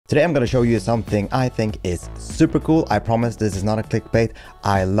Today I'm going to show you something I think is super cool. I promise this is not a clickbait.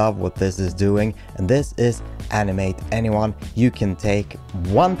 I love what this is doing, and this is AnimateAnyone. You can take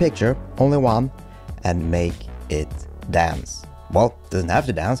one picture, only one, and make it dance. Well, it doesn't have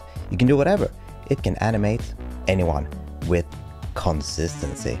to dance. You can do whatever. It can animate anyone with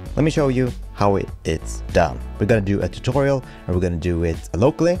consistency. Let me show you how it's done. We're going to do a tutorial, and we're going to do it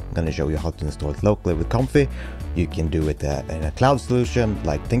locally. I'm going to show you how to install it locally with Comfy. You can do it in a cloud solution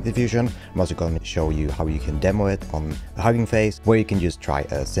like Stable Diffusion. I'm also going to show you how you can demo it on Huggingface, where you can just try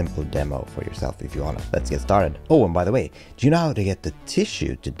a simple demo for yourself if you want to. Let's get started. Oh, and by the way, do you know how to get the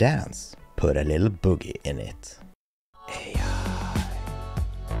tissue to dance? Put a little boogie in it.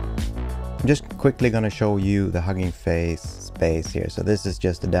 I'm just quickly going to show you the Huggingface space here. So this is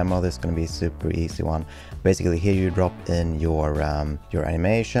just a demo. This is going to be a super easy one. Basically, here you drop in your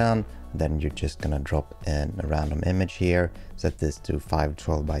animation. Then you're just gonna drop in a random image here, set this to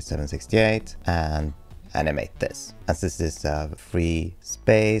 512 by 768 and animate this. As this is a free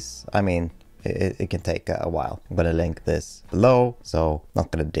space, I mean, it can take a while. I'm gonna link this below, so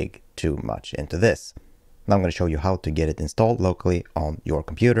not gonna dig too much into this. Now I'm gonna show you how to get it installed locally on your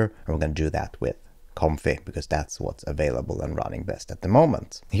computer, and we're gonna do that with Comfy because that's what's available and running best at the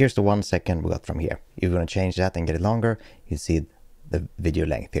moment. Here's the 1 second we got from here. If you want to change that and get it longer, you see the video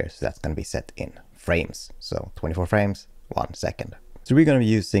length here, so that's going to be set in frames, so 24 frames 1 second. So we're going to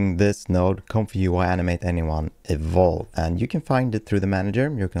be using this node, Comfy UI AnimateAnyone Evolve, and you can find it through the manager.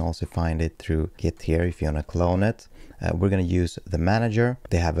 You can also find it through Git here if you want to clone it. We're going to use the manager.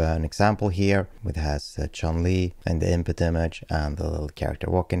 They have an example here which has Chun-Li and the input image and the little character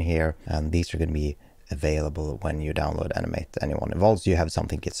walking here, and these are going to be available when you download AnimateAnyone Evolve, so you have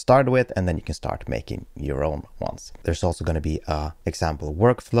something to get started with, and then you can start making your own ones. There's also going to be a example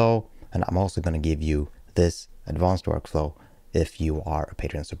workflow, and I'm also going to give you this advanced workflow if you are a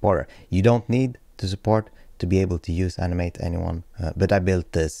Patreon supporter. You don't need to support to be able to use AnimateAnyone, but I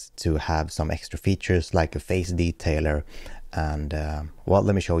built this to have some extra features like a face detailer, and well,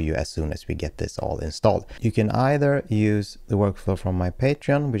 let me show you as soon as we get this all installed. You can either use the workflow from my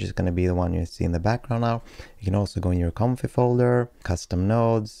Patreon, which is going to be the one you see in the background now. You can also go in your Comfy folder, custom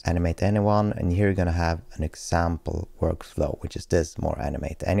nodes, AnimateAnyone, and here you're going to have an example workflow, which is this, more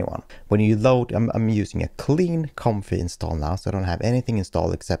AnimateAnyone. When you load, I'm using a clean Comfy install now, so I don't have anything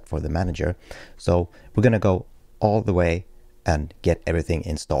installed except for the manager. So we're going to go all the way and get everything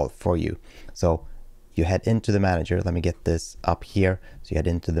installed for you. So you head into the manager. Let me get this up here. So you head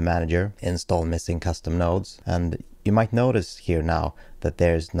into the manager, install missing custom nodes, and you might notice here now that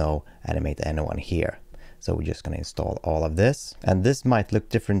there's no AnimateAnyone here. So we're just going to install all of this, and this might look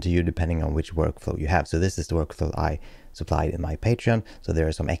different to you depending on which workflow you have. So this is the workflow I supplied in my Patreon. So there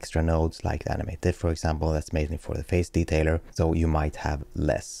are some extra nodes like the Animate Diff, for example, that's mainly for the face detailer. So you might have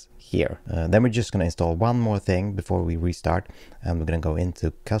less here. Then we're just going to install one more thing before we restart, and we're going to go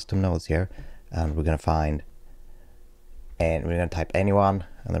into custom nodes here. And we're going to find, and we're going to type anyone,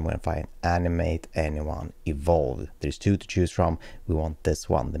 and then we're going to find AnimateAnyone Evolve. There's two to choose from. We want this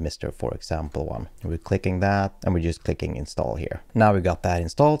one, the Mr. For example one. We're clicking that, and we're just clicking install here. Now we got that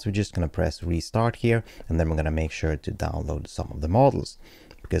installed, so we're just going to press restart here, and then we're going to make sure to download some of the models.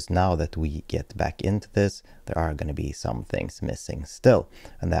 Because now that we get back into this, there are going to be some things missing still,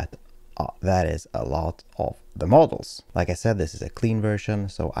 and that is a lot of the models. Like I said, this is a clean version,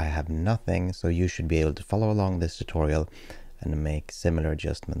 so I have nothing, so you should be able to follow along this tutorial and make similar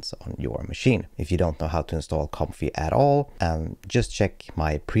adjustments on your machine. If you don't know how to install Comfy at all, just check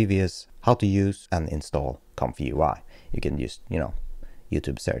my previous how to use and install Comfy UI. You can just,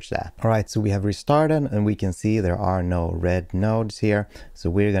 YouTube search that. All right, so we have restarted, and we can see there are no red nodes here. So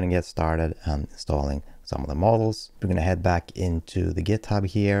we're going to get started on installing some of the models. We're going to head back into the GitHub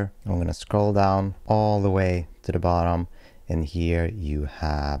here. I'm going to scroll down all the way to the bottom, and here you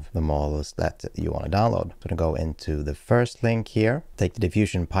have the models that you want to download. I'm going to go into the first link here, take the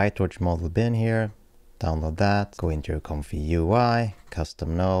Diffusion pytorch model bin here, download that, go into your Comfy UI,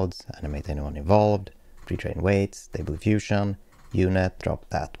 custom nodes, AnimateAnyone Evolved, pre-trained weights, Stable Diffusion, unit, drop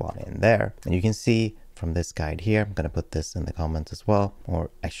that one in there. And you can see from this guide here, I'm going to put this in the comments as well,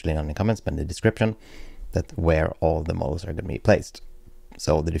 or actually not in the comments, but in the description, that where all the models are going to be placed.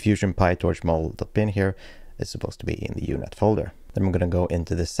 So the Diffusion pytorch model.bin here is supposed to be in the unit folder. Then we're going to go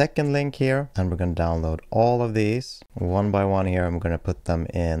into the second link here, and we're going to download all of these one by one here. I'm going to put them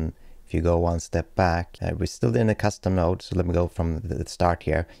in. If you go one step back, we're still in the custom node. So let me go from the start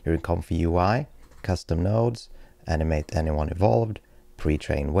here. You're in Comfy UI, custom nodes, AnimateAnyone Evolved,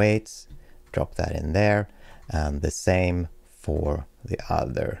 pre-trained weights, drop that in there, and the same for the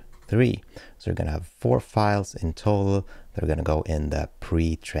other 3. So you're going to have 4 files in total that are going to go in the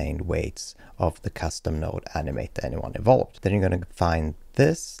pre-trained weights of the custom node AnimateAnyone evolved. Then you're going to find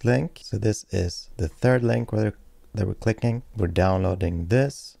this link. So this is the third link that we're clicking. We're downloading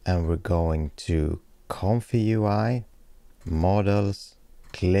this and we're going to ComfyUI, Models,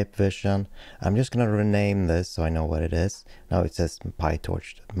 Clip Vision. I'm just going to rename this so I know what it is. Now it says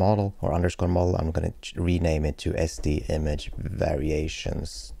pytorch model or underscore model. I'm going to rename it to SD image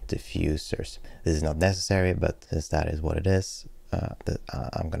variations diffusers. This is not necessary, but since that is what it is,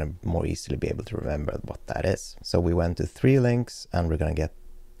 I'm going to more easily be able to remember what that is. So we went to 3 links and we're going to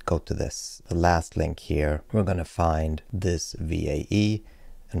go to the last link here. We're going to find this VAE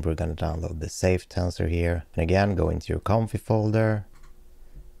and we're going to download the safe tensor here. And again, go into your Comfy folder,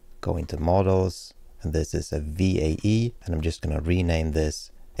 go into models, and this is a VAE, and I'm just going to rename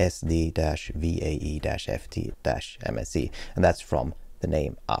this SD-VAE-FT-MSE, and that's from the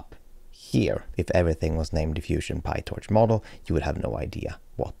name up here. If everything was named Diffusion PyTorch model, you would have no idea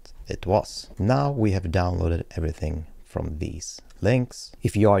what it was. Now we have downloaded everything from these links.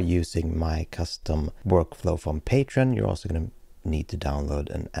 If you are using my custom workflow from Patreon, you're also going to need to download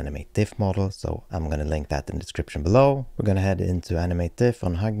an AnimateDiff model, so I'm going to link that in the description below. We're going to head into AnimateDiff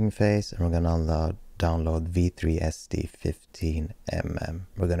on Huggingface and we're going to download v3sd15mm.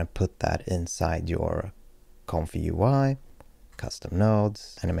 We're going to put that inside your ComfyUI, custom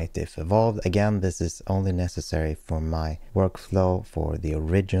nodes, AnimateDiff evolved. Again, this is only necessary for my workflow. For the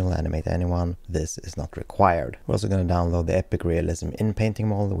original AnimateAnyone, this is not required. We're also going to download the Epic Realism in painting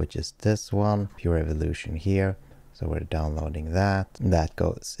model, which is this one, Pure Evolution here. So we're downloading that. That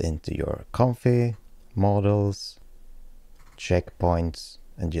goes into your Comfy, models, checkpoints,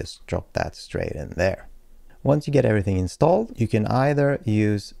 and just drop that straight in there. Once you get everything installed, you can either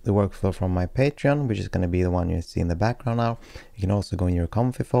use the workflow from my Patreon, which is going to be the one you see in the background now. You can also go in your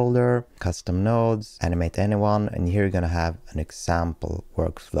Comfy folder, custom nodes, AnimateAnyone, and here you're going to have an example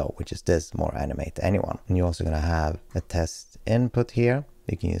workflow, which is this more AnimateAnyone. And you're also going to have a test input here.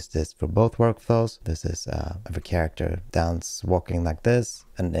 You can use this for both workflows. This is of a character dance walking like this,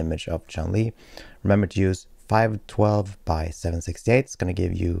 an image of Chun-Li. Remember to use 512 by 768. It's going to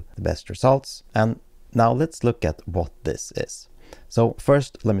give you the best results. And now let's look at what this is. So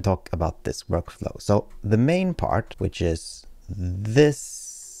first, let me talk about this workflow. So the main part, which is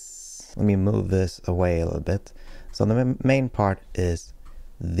this, let me move this away a little bit. So the main part is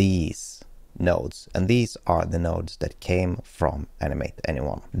these nodes, and these are the nodes that came from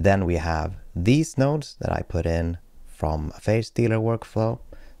AnimateAnyone. Then we have these nodes that I put in from a face dealer workflow,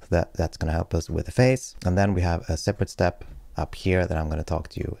 so that's going to help us with the face. And then we have a separate step up here that I'm going to talk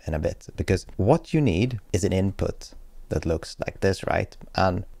to you in a bit, because what you need is an input that looks like this, right?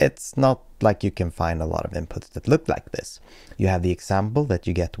 And it's not like you can find a lot of inputs that look like this. You have the example that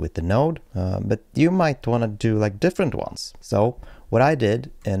you get with the node, but you might want to do like different ones. So what I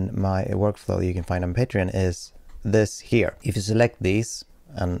did in my workflow you can find on Patreon is this here. If you select these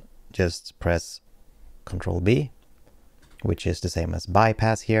and just press Ctrl B, which is the same as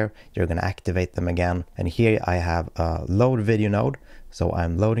bypass here, you're going to activate them again. And here I have a load video node. So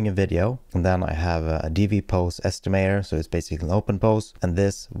I'm loading a video, and then I have a DV pose estimator. So it's basically an open pose, and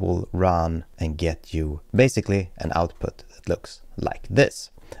this will run and get you basically an output that looks like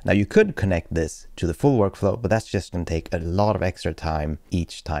this. Now you could connect this to the full workflow, but that's just going to take a lot of extra time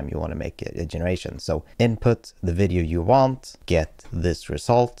each time you want to make a generation. So input the video you want, get this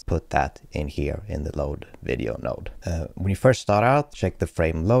result, put that in here in the load video node. When you first start out, check the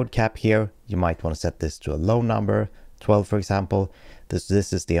frame load cap here. You might want to set this to a low number, 12 for example.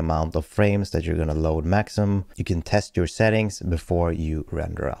 This is the amount of frames that you're going to load maximum. You can test your settings before you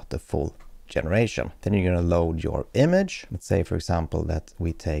render out the full generation. Then you're going to load your image. Let's say for example that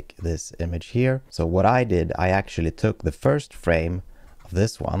we take this image here. So what I did, I actually took the first frame of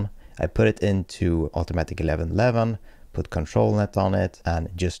this one, I put it into automatic 1111, put control net on it, and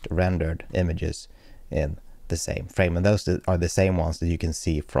just rendered images in the same frame. And those are the same ones that you can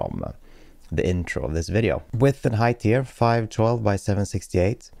see from the intro of this video. Width and height here, 512 by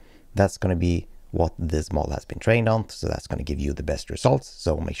 768. That's going to be what this model has been trained on, so that's going to give you the best results,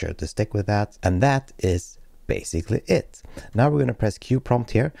 so make sure to stick with that. And that is basically it. Now we're going to press Q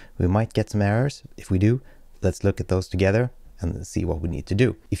prompt here. We might get some errors. If we do, let's look at those together and see what we need to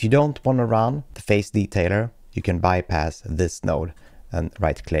do. If you don't want to run the face detailer, you can bypass this node and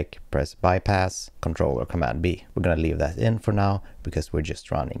right click, press bypass, Control or Command B. We're going to leave that in for now because we're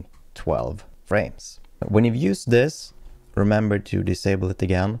just running 12 frames. When you've used this, remember to disable it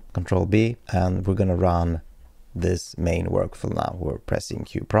again, Control B, and we're going to run this main workflow now. We're pressing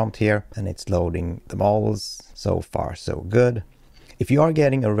Q prompt here and it's loading the models. So far so good. If you are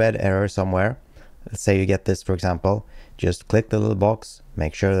getting a red error somewhere, let's say you get this, for example, just click the little box,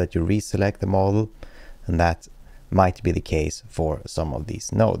 make sure that you reselect the model, and that might be the case for some of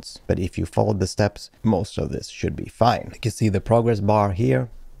these nodes. But if you follow the steps, most of this should be fine. You can see the progress bar here,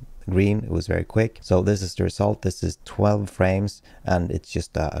 green, it was very quick. So this is the result. This is 12 frames and it's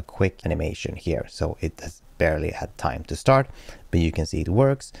just a quick animation here. So it has barely had time to start, but you can see it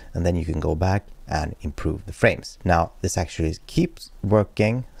works, and then you can go back and improve the frames. Now this actually keeps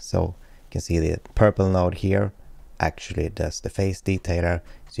working. So you can see the purple node here actually does the face detailer.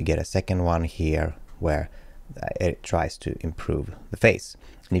 So you get a second one here where it tries to improve the face.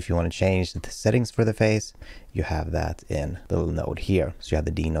 And if you want to change the settings for the face, you have that in the little node here. So you have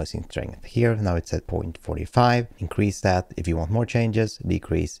the denoising strength here. Now it's at 0.45. Increase that if you want more changes,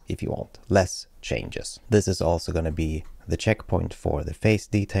 decrease if you want less changes. This is also going to be the checkpoint for the face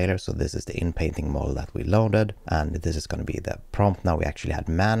detailer. So this is the in-painting model that we loaded, and this is going to be the prompt. Now we actually had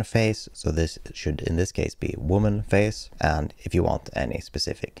man face, so this should in this case be woman face. And if you want any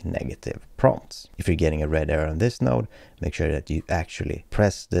specific negative prompts, if you're getting a red error on this node, make sure that you actually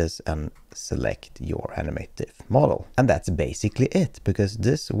press this and select your animative model. And that's basically it, because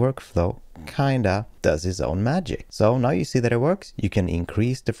this workflow kinda does its own magic. So now you see that it works. You can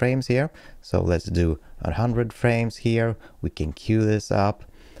increase the frames here. So let's do 100 frames here. We can queue this up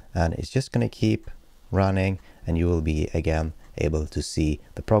and it's just going to keep running, and you will be again able to see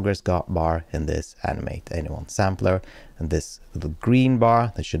the progress bar in this AnimateAnyone sampler. And this little green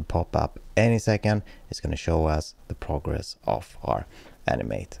bar that should pop up any second is going to show us the progress of our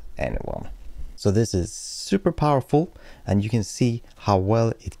AnimateAnyone. So this is super powerful, and you can see how well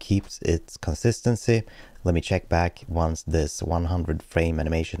it keeps its consistency. Let me check back once this 100 frame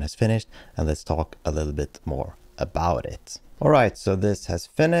animation has finished, and let's talk a little bit more about it. All right, so this has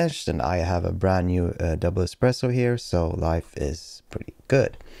finished and I have a brand new double espresso here, so life is pretty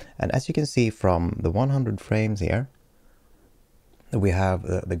good. And as you can see from the 100 frames here, we have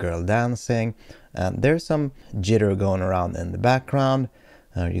the girl dancing, and there's some jitter going around in the background.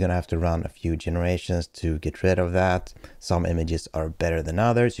 You're gonna have to run a few generations to get rid of that. Some images are better than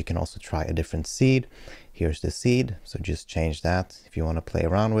others. You can also try a different seed. Here's the seed, so just change that if you want to play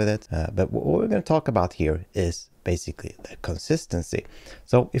around with it. But what we're going to talk about here is basically the consistency.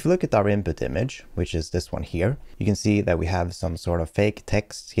 So if you look at our input image, which is this one here, you can see that we have some sort of fake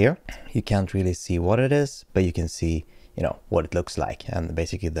text here. You can't really see what it is, but you can see, you know, what it looks like, and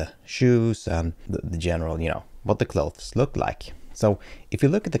basically the shoes and the general, you know, what the clothes look like. So if you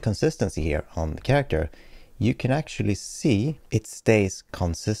look at the consistency here on the character, you can actually see it stays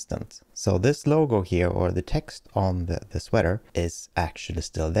consistent. So this logo here, or the text on the sweater, is actually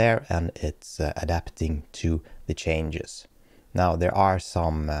still there, and it's adapting to the changes. Now there are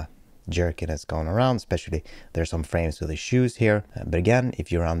some jerkiness going around, especially there's some frames with the shoes here. But again,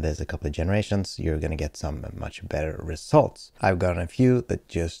 if you run this a couple of generations, you're going to get some much better results. I've gotten a few that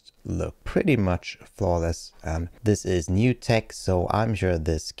just look pretty much flawless, and this is new tech, so I'm sure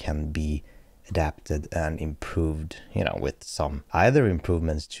this can be adapted and improved, you know, with some either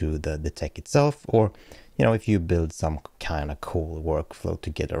improvements to the tech itself, or, you know, if you build some kind of cool workflow to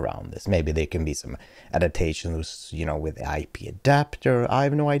get around this. Maybe there can be some adaptations, you know, with the IP adapter. I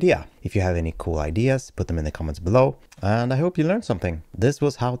have no idea. If you have any cool ideas, put them in the comments below, and I hope you learned something. This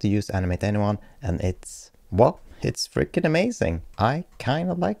was how to use AnimateAnyone, and it's, well, it's freaking amazing. I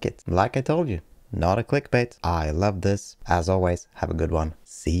kind of like it. Like I told you, not a clickbait. I love this. As always, have a good one.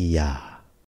 See ya.